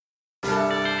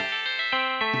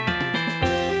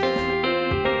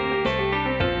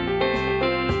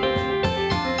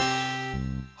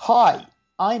Hi,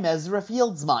 I'm Ezra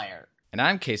Fieldsmeyer, And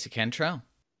I'm Casey Cantrell.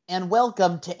 and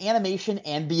welcome to Animation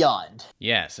and Beyond.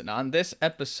 Yes, and on this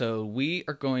episode, we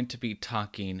are going to be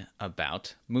talking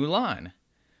about Mulan.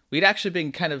 We'd actually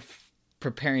been kind of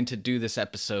preparing to do this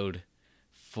episode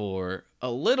for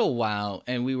a little while,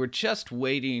 and we were just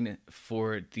waiting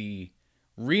for the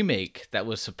remake that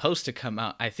was supposed to come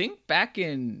out, I think back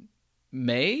in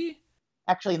May?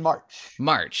 Actually, in March.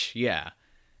 March, yeah.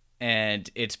 And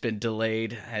it's been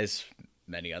delayed, as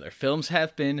many other films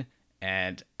have been,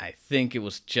 and I think it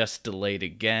was just delayed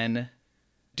again.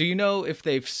 Do you know if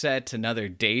they've set another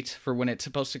date for when it's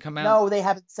supposed to come out? No, they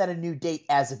haven't set a new date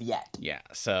as of yet. Yeah,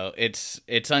 so it's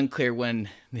unclear when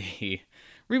the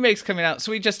remake's coming out.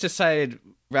 So we just decided,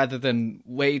 rather than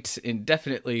wait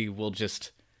indefinitely, we'll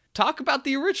just talk about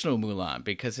the original Mulan,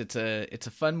 because it's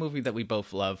a fun movie that we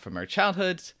both love from our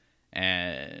childhoods,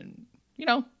 and,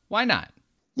 why not?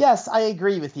 Yes, I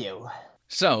agree with you.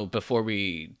 So, before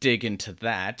we dig into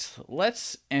that,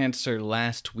 let's answer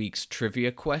last week's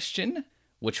trivia question,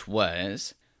 which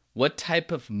was, what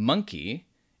type of monkey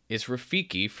is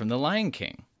Rafiki from The Lion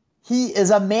King? He is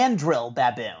a mandrill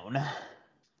baboon.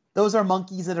 Those are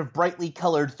monkeys that have brightly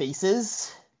colored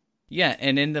faces. Yeah,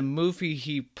 and in the movie,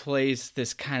 he plays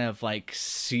this kind of like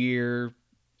seer,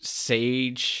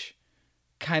 sage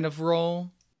kind of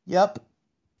role. Yep.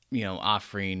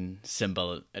 Offering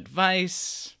Simba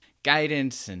advice,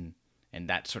 guidance, and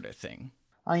that sort of thing.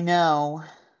 I know.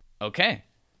 Okay,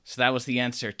 so that was the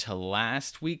answer to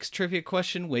last week's trivia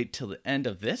question. Wait till the end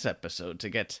of this episode to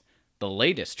get the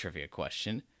latest trivia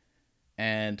question.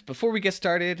 And before we get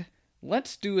started,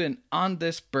 let's do an On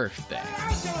This Birthday.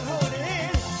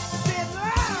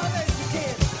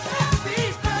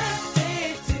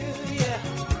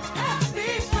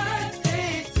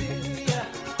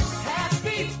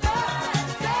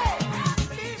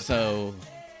 So,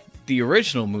 the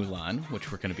original Mulan, which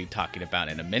we're going to be talking about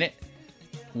in a minute,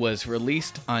 was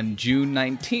released on June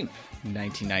 19th,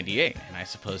 1998. And I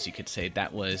suppose you could say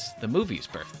that was the movie's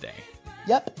birthday.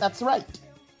 Yep, that's right.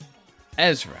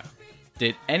 Ezra,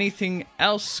 did anything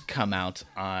else come out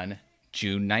on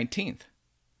June 19th?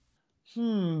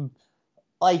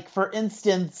 Like, for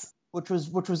instance, which was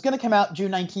going to come out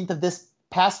June 19th of this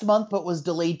past month, but was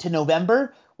delayed to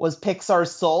November, was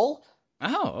Pixar's Soul.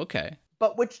 Oh, okay.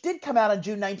 But which did come out on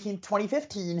June 19th,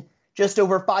 2015, just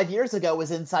over 5 years ago, was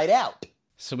Inside Out.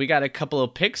 So we got a couple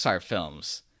of Pixar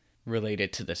films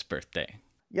related to this birthday.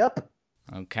 Yep.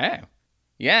 Okay.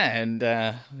 Yeah, and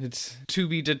it's to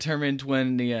be determined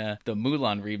when the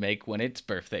Mulan remake, when its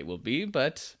birthday will be,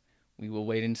 but we will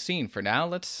wait and see. For now,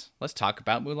 let's talk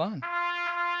about Mulan.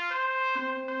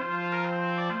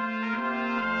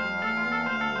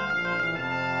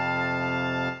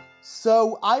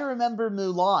 So I remember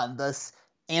Mulan, this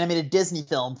animated Disney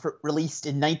film released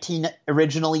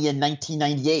originally in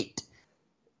 1998.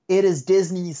 It is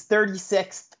Disney's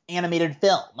 36th animated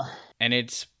film. And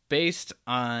it's based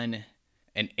on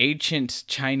an ancient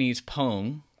Chinese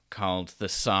poem called The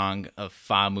Song of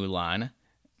Fa Mulan.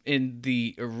 In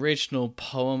the original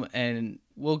poem, and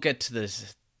we'll get to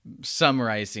this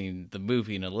summarizing the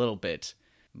movie in a little bit,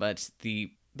 but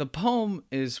the poem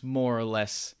is more or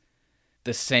less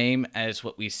the same as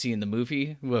what we see in the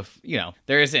movie. With,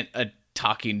 there isn't a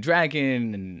talking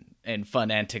dragon and fun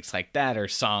antics like that, or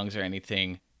songs or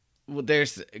anything. Well,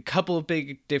 there's a couple of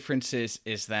big differences,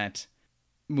 is that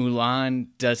Mulan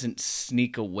doesn't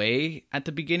sneak away at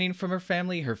the beginning from her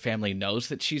family. Her family knows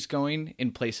that she's going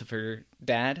in place of her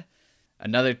dad.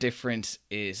 Another difference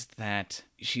is that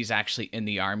she's actually in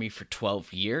the army for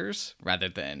 12 years rather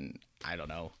than, I don't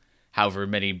know, however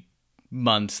many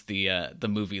months the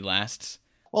movie lasts.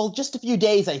 Well, just a few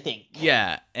days, I think.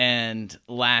 Yeah, and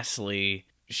lastly,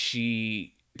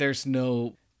 there's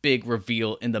no big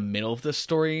reveal in the middle of the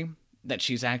story that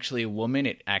she's actually a woman.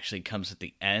 It actually comes at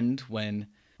the end when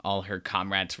all her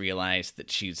comrades realize that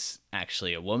she's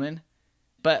actually a woman.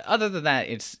 But other than that,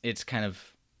 it's kind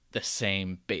of the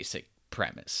same basic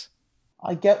premise.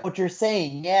 I get what you're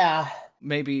saying, yeah.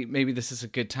 Maybe this is a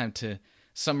good time to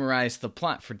summarize the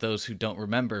plot for those who don't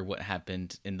remember what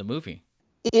happened in the movie.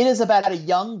 It is about a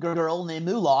young girl named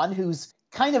Mulan who's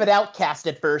kind of an outcast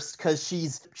at first because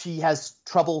she has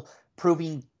trouble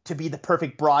proving to be the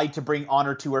perfect bride to bring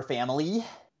honor to her family.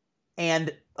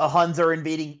 And the Huns are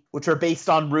invading, which are based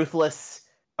on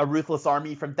a ruthless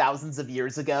army from thousands of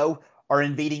years ago, are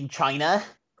invading China.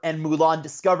 And Mulan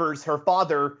discovers her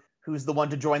father, who's the one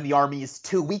to join the army, is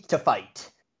too weak to fight.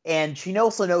 And she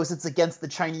also knows it's against the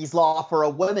Chinese law for a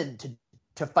woman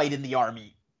to fight in the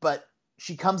army. But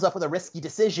she comes up with a risky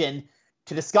decision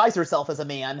to disguise herself as a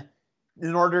man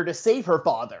in order to save her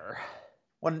father.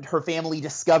 when her family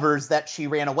discovers that she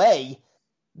ran away,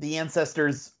 the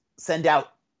ancestors send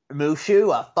out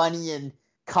Mushu, a funny and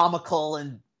comical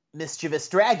and mischievous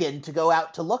dragon, to go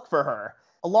out to look for her,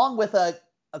 along with a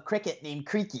cricket named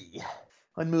Creaky.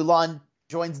 When Mulan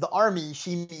joins the army,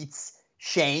 she meets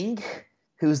Shang,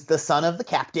 who's the son of the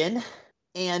captain,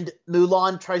 and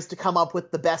Mulan tries to come up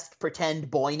with the best pretend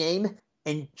boy name,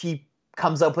 and she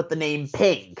comes up with the name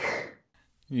Ping.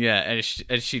 Yeah,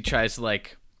 and she tries to,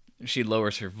 like, she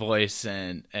lowers her voice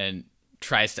and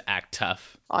tries to act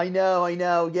tough. I know,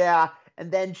 yeah.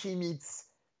 And then she meets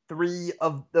 3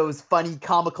 of those funny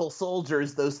comical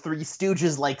soldiers, those 3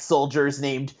 Stooges-like soldiers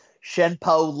named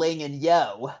Shenpo, Ling, and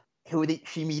Yo, who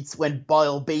she meets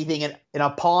while bathing in a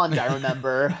pond, I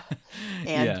remember.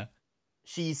 And yeah.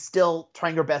 She's still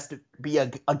trying her best to be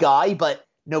a guy, but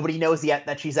nobody knows yet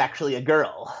that she's actually a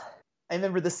girl. I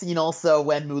remember the scene also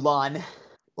when Mulan,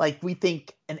 like, we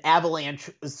think an avalanche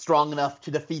was strong enough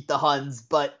to defeat the Huns,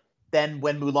 but then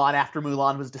when after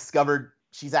Mulan was discovered,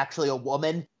 she's actually a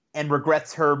woman and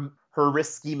regrets her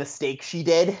risky mistake she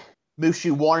did.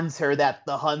 Mushu warns her that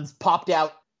the Huns popped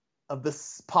out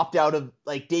of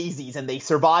like daisies and they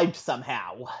survived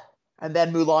somehow. And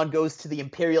then Mulan goes to the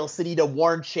Imperial City to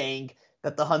warn Shang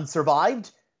that the Huns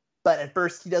survived, but at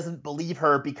first he doesn't believe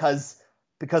her because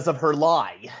of her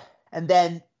lie. And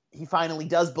then he finally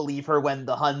does believe her when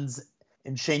the Huns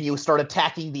and Shen Yu start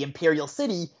attacking the Imperial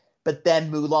City, but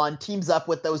then Mulan teams up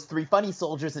with those 3 funny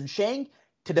soldiers and Shang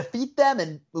to defeat them,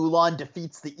 and Mulan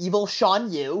defeats the evil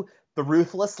Shan Yu, the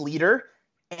ruthless leader,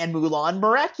 and Mulan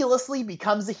miraculously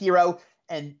becomes a hero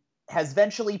and has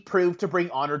eventually proved to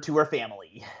bring honor to her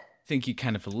family. I think you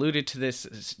kind of alluded to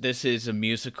this. This is a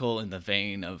musical in the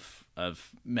vein of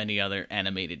many other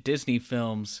animated Disney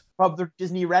films. Of the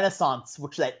Disney Renaissance,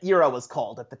 which that era was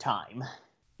called at the time.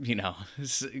 You know,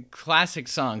 classic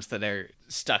songs that are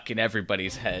stuck in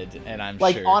everybody's head, and I'm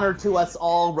like sure... Honor to Us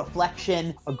All,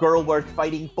 Reflection, A Girl Worth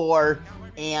Fighting For,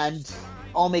 and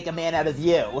I'll Make a Man Out of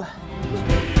You. You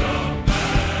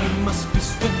must be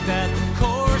swift as the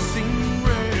coursing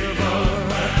river,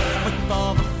 with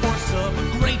all the force of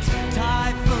a great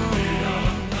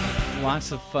typhoon.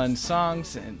 Lots of fun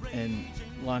songs and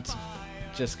lots of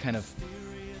just kind of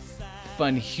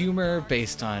fun humor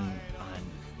based on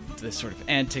the sort of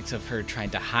antics of her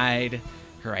trying to hide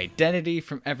her identity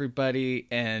from everybody,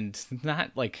 and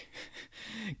not like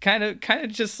kind of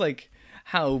just like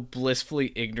how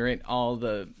blissfully ignorant all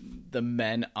the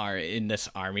men are in this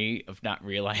army of not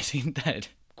realizing that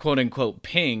quote unquote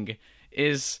Ping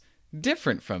is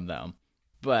different from them.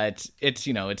 But it's,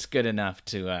 you know, it's good enough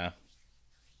to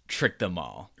trick them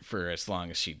all for as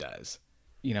long as she does.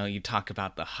 You know, you talk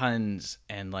about the Huns,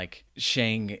 and like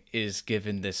Shang is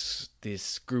given this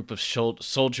group of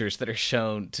soldiers that are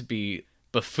shown to be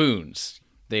buffoons.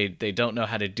 They don't know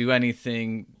how to do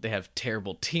anything. They have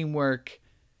terrible teamwork.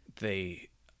 They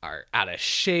are out of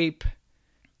shape.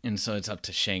 And so it's up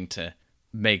to Shang to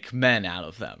make men out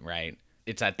of them, right?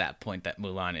 It's at that point that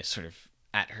Mulan is sort of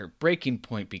at her breaking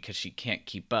point because she can't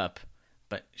keep up,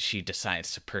 but she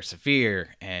decides to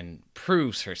persevere and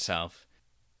proves herself.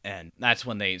 And that's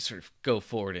when they sort of go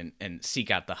forward and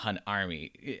seek out the Hun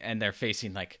army. And they're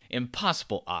facing, like,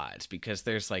 impossible odds because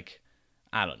there's, like,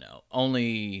 I don't know,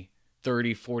 only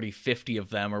 30, 40, 50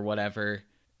 of them or whatever.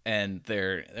 And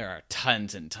there are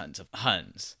tons and tons of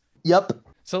Huns. Yep.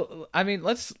 So, I mean,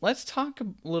 let's talk a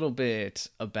little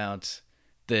bit about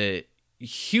the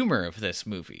humor of this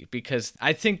movie, because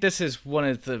I think this is one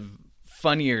of the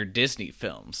funnier Disney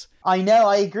films. I know,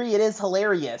 I agree. It is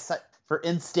hilarious. For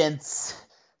instance,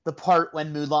 the part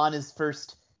when Mulan is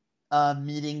first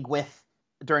meeting with,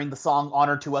 during the song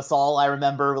Honor to Us All, I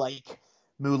remember, like,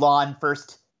 Mulan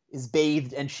first is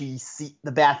bathed and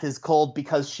the bath is cold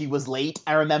because she was late,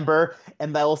 I remember.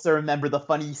 And I also remember the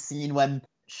funny scene when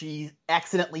she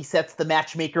accidentally sets the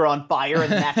matchmaker on fire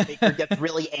and the matchmaker gets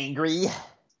really angry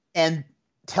and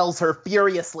tells her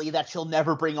furiously that she'll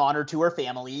never bring honor to her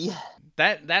family.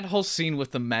 That whole scene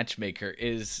with the matchmaker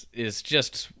is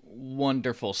just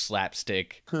wonderful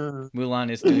slapstick. Mulan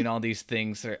is doing all these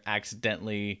things that are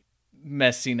accidentally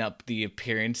messing up the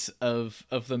appearance of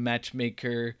the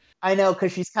matchmaker. I know,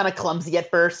 because she's kind of clumsy at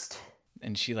first.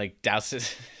 And she, like,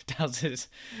 douses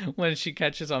when she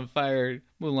catches on fire.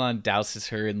 Mulan douses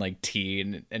her in, like, tea,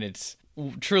 and it's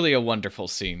truly a wonderful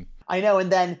scene. I know,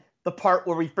 and then the part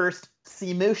where we first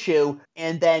see Mushu,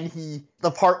 and then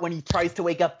the part when he tries to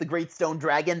wake up the Great Stone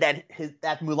Dragon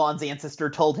that Mulan's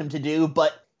ancestor told him to do,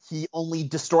 but he only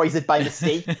destroys it by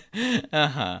mistake.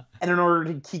 Uh-huh. And in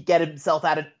order to get himself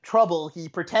out of trouble, he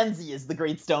pretends he is the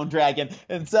Great Stone Dragon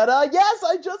and said, yes,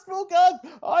 I just woke up.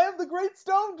 I am the Great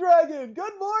Stone Dragon.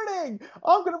 Good morning.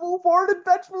 I'm going to move forward and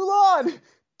fetch Mulan.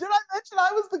 Did I mention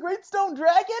I was the Great Stone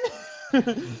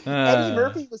Dragon? Eddie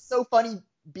Murphy was so funny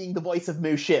being the voice of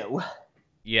Mushu.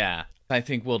 Yeah, I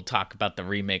think we'll talk about the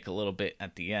remake a little bit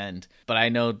at the end. But I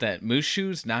know that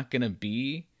Mushu's not going to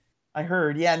be... I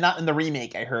heard, yeah, not in the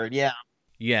remake, I heard, yeah.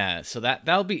 Yeah, so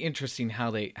that'll be interesting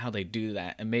how they do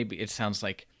that. And maybe it sounds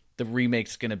like the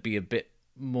remake's going to be a bit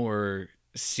more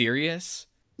serious.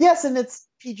 Yes, and it's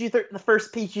the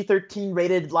first PG-13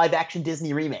 rated live-action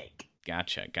Disney remake.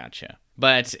 Gotcha.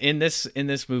 But in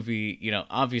this movie, you know,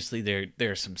 obviously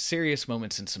there are some serious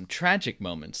moments and some tragic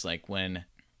moments, like when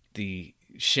the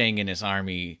Shang and his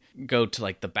army go to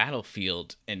like the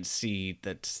battlefield and see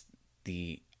that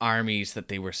the armies that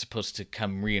they were supposed to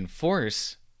come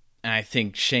reinforce, and I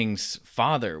think Shang's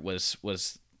father was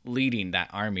leading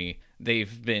that army,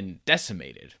 they've been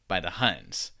decimated by the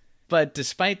Huns. But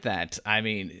despite that, I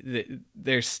mean,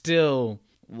 there's still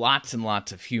lots and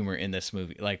lots of humor in this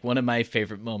movie. Like, one of my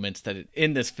favorite moments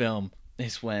in this film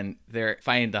is when they're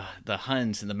fighting the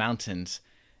Huns in the mountains,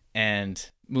 and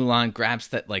Mulan grabs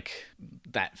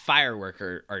that firework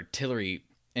or artillery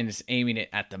and is aiming it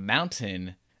at the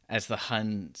mountain as the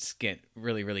Huns get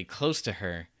really, really close to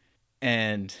her.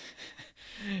 And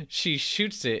she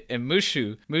shoots it, and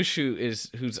Mushu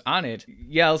who's on it,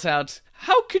 yells out,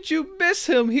 "How could you miss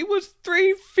him? He was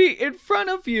 3 feet in front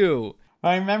of you."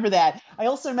 I remember that. I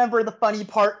also remember the funny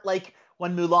part, like,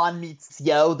 when Mulan meets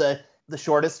Yo, the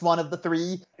shortest one of the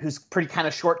three, who's pretty kind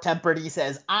of short-tempered. He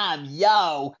says, "I'm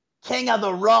Yo, King of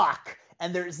the Rock,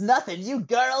 and there's nothing you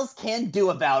girls can do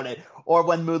about it." Or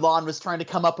when Mulan was trying to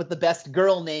come up with the best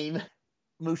girl name,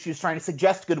 Mushu's trying to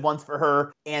suggest good ones for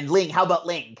her, and Ling, how about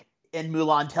Ling? And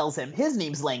Mulan tells him his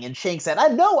name's Ling, and Shang said,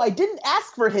 "No, I didn't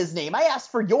ask for his name, I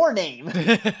asked for your name."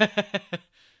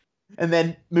 And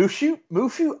then Mushu,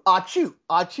 Achu,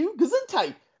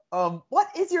 Gesundheit. What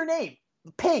is your name?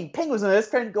 Ping was my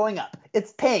best friend going up.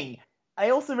 It's Ping.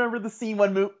 I also remember the scene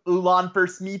when Mulan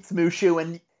first meets Mushu,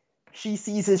 and she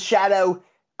sees his shadow.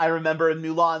 I remember in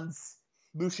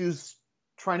Mushu's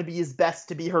trying to be his best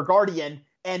to be her guardian,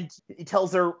 and he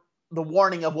tells her the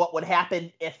warning of what would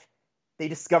happen if they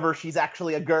discover she's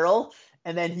actually a girl.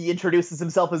 And then he introduces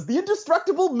himself as the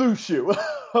indestructible Mushu.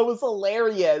 It was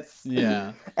hilarious.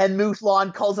 Yeah. And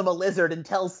Mulan calls him a lizard and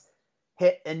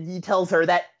he tells her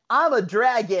that I'm a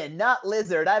dragon, not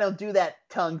lizard. I don't do that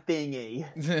tongue thingy.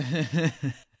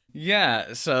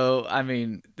 Yeah, so I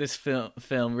mean, this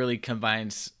film really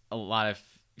combines a lot of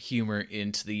humor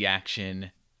into the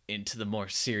action, into the more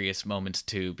serious moments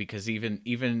too, because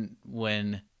even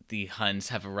when the Huns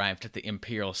have arrived at the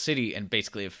Imperial City and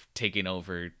basically have taken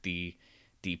over the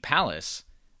palace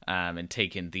and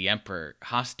taken the emperor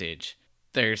hostage,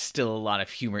 there's still a lot of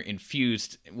humor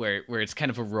infused where it's kind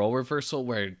of a role reversal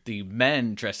where the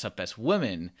men dress up as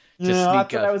women to sneak up.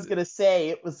 That's what I was going to say.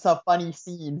 It was a funny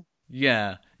scene.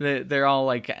 Yeah, they're all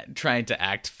like trying to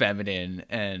act feminine,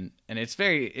 and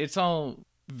it's all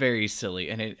very silly,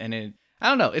 and it I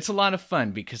don't know, it's a lot of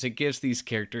fun because it gives these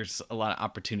characters a lot of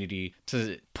opportunity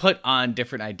to put on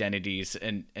different identities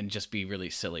and just be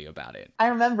really silly about it. I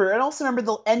also remember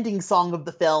the ending song of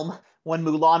the film when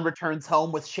Mulan returns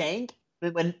home with Shang,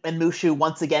 when Mushu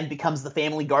once again becomes the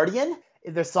family guardian.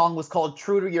 Their song was called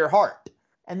True to Your Heart.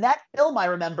 And that film, I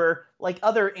remember, like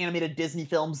other animated Disney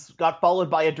films, got followed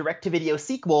by a direct-to-video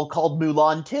sequel called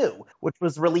Mulan 2, which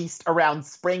was released around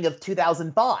spring of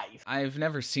 2005. I've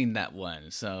never seen that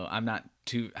one, so I'm not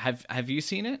too... Have you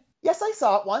seen it? Yes, I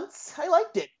saw it once. I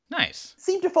liked it. Nice. It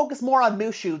seemed to focus more on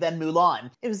Mushu than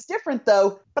Mulan. It was different,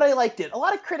 though, but I liked it. A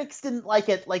lot of critics didn't like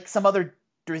it, like some other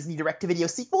Disney direct-to-video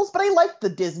sequels, but I liked the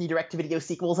Disney direct-to-video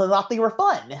sequels and thought they were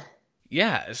fun.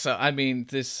 Yeah, so, I mean,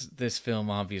 this film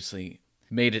obviously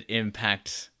made an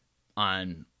impact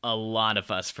on a lot of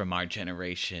us from our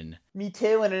generation. Me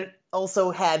too, and it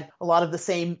also had a lot of the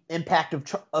same impact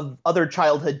of other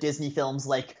childhood Disney films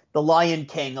like The Lion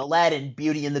King, Aladdin,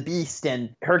 Beauty and the Beast,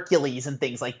 and Hercules, and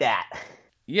things like that.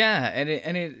 Yeah, and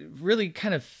it really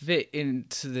kind of fit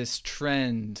into this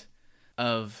trend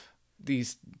of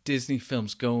these Disney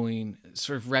films going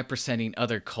sort of representing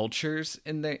other cultures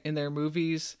in their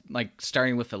movies, like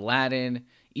starting with Aladdin,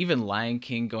 even Lion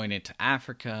King going into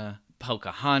Africa,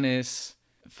 Pocahontas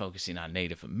focusing on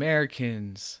Native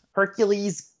Americans,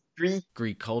 Hercules,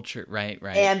 Greek culture, right,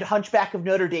 and Hunchback of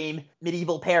Notre Dame,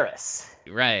 medieval Paris.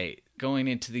 Right, going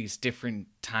into these different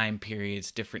time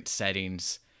periods, different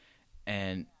settings,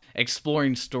 and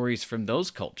exploring stories from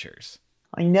those cultures.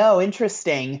 I know,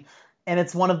 interesting. And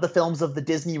it's one of the films of the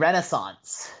Disney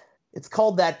Renaissance. It's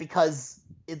called that because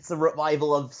it's a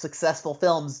revival of successful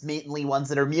films, mainly ones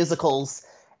that are musicals,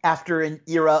 after an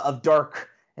era of dark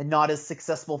and not as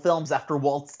successful films after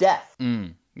Walt's death.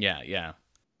 Yeah.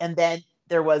 And then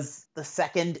there was the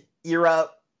second era,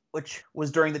 which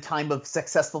was during the time of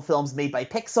successful films made by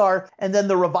Pixar, and then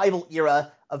the revival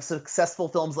era of successful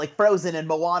films like Frozen and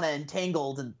Moana and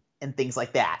Tangled and things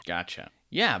like that. Gotcha.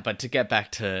 Yeah, but to get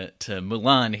back to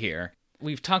Mulan here,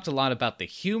 we've talked a lot about the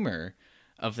humor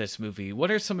of this movie.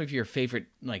 What are some of your favorite,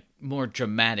 like, more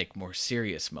dramatic, more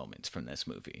serious moments from this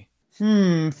movie?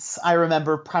 I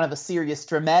remember kind of a serious,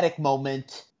 dramatic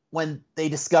moment when they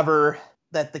discover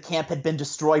that the camp had been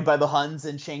destroyed by the Huns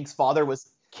and Shang's father was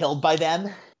killed by them.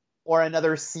 Or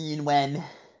another scene when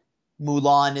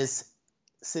Mulan is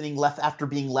sitting left after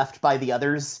being left by the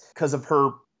others because of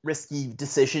her risky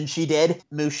decision she did.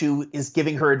 Mushu is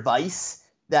giving her advice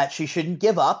that she shouldn't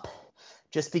give up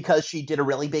just because she did a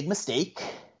really big mistake.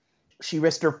 She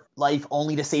risked her life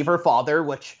only to save her father,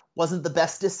 which wasn't the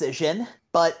best decision.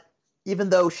 But even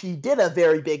though she did a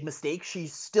very big mistake, she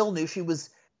still knew she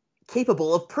was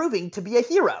capable of proving to be a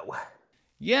hero.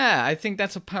 Yeah, I think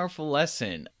that's a powerful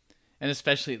lesson. And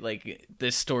especially, like,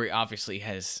 this story obviously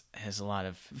has a lot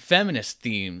of feminist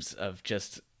themes of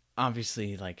just,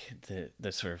 obviously, like,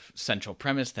 the sort of central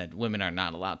premise that women are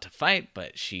not allowed to fight,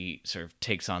 but she sort of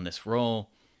takes on this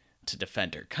role to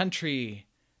defend her country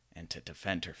and to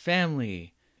defend her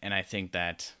family. And I think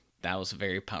that was a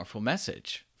very powerful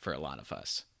message for a lot of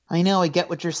us. I know, I get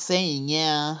what you're saying,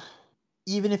 yeah.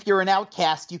 Even if you're an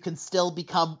outcast, you can still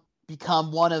become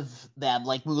one of them.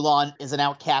 Like, Mulan is an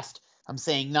outcast. I'm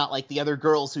saying not like the other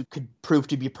girls who could prove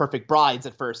to be perfect brides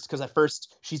at first, because at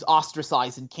first she's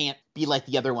ostracized and can't be like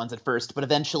the other ones at first. But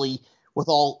eventually, with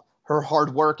all her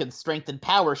hard work and strength and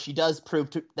power, she does prove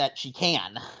that she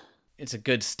can. It's a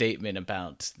good statement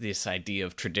about this idea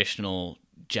of traditional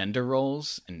gender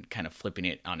roles and kind of flipping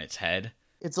it on its head.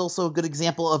 It's also a good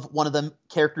example of one of the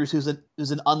characters who's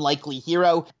an unlikely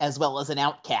hero as well as an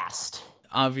outcast.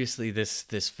 Obviously,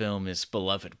 this film is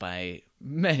beloved by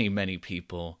many, many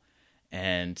people.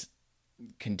 And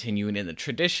continuing in the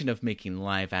tradition of making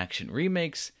live-action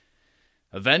remakes,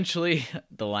 eventually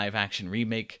the live-action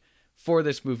remake for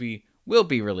this movie will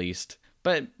be released.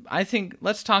 But I think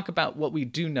let's talk about what we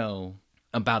do know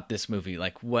about this movie.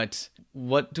 Like, what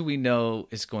do we know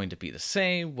is going to be the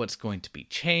same? What's going to be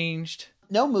changed?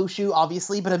 No Mushu,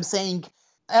 obviously, but I'm saying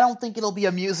I don't think it'll be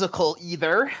a musical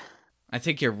either. I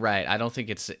think you're right. I don't think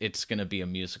it's going to be a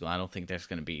musical. I don't think there's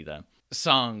going to be the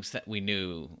songs that we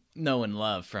know and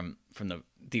love from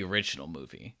the original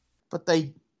movie. But I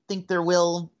think there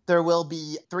will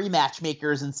be 3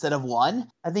 matchmakers instead of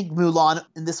 1. I think Mulan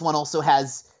in this one also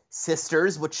has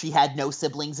sisters, which she had no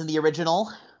siblings in the original.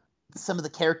 Some of the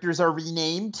characters are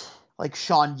renamed, like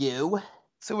Shan Yu.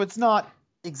 So it's not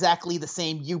exactly the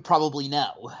same you probably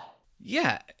know.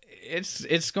 Yeah,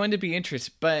 it's going to be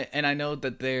interesting, and I know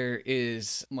that there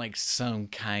is like some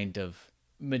kind of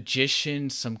magician,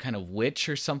 some kind of witch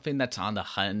or something that's on the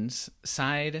Huns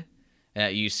side.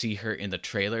 You see her in the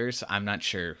trailers. I'm not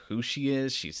sure who she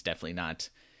is. She's definitely not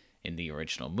in the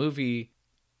original movie.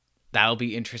 That'll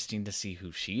be interesting to see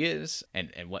who she is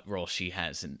and what role she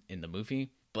has in the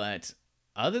movie. But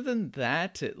other than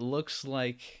that, it looks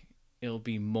like it'll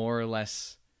be more or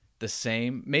less the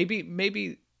same.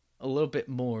 Maybe a little bit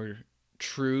more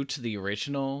true to the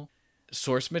original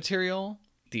source material,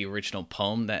 the original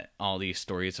poem that all these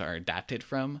stories are adapted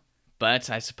from. But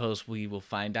I suppose we will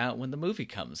find out when the movie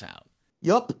comes out.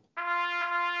 Yup.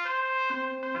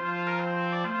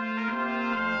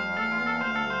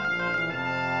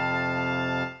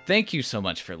 Thank you so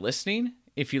much for listening.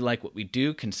 If you like what we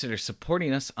do, consider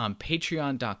supporting us on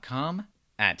patreon.com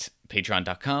at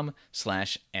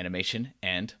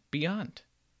patreon.com/animationandbeyond.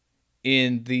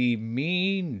 In the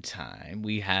meantime,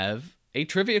 we have a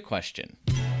trivia question.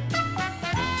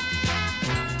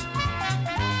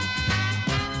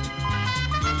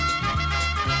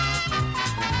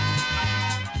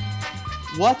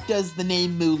 What does the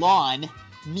name Mulan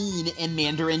mean in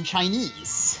Mandarin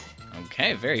Chinese?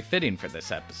 Okay, very fitting for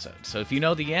this episode. So if you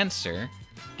know the answer,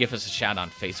 give us a shout on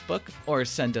Facebook or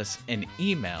send us an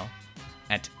email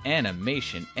at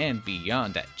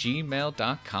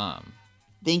animationandbeyond@gmail.com.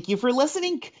 Thank you for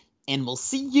listening, and we'll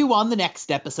see you on the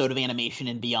next episode of Animation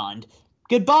and Beyond.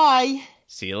 Goodbye!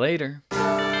 See you later.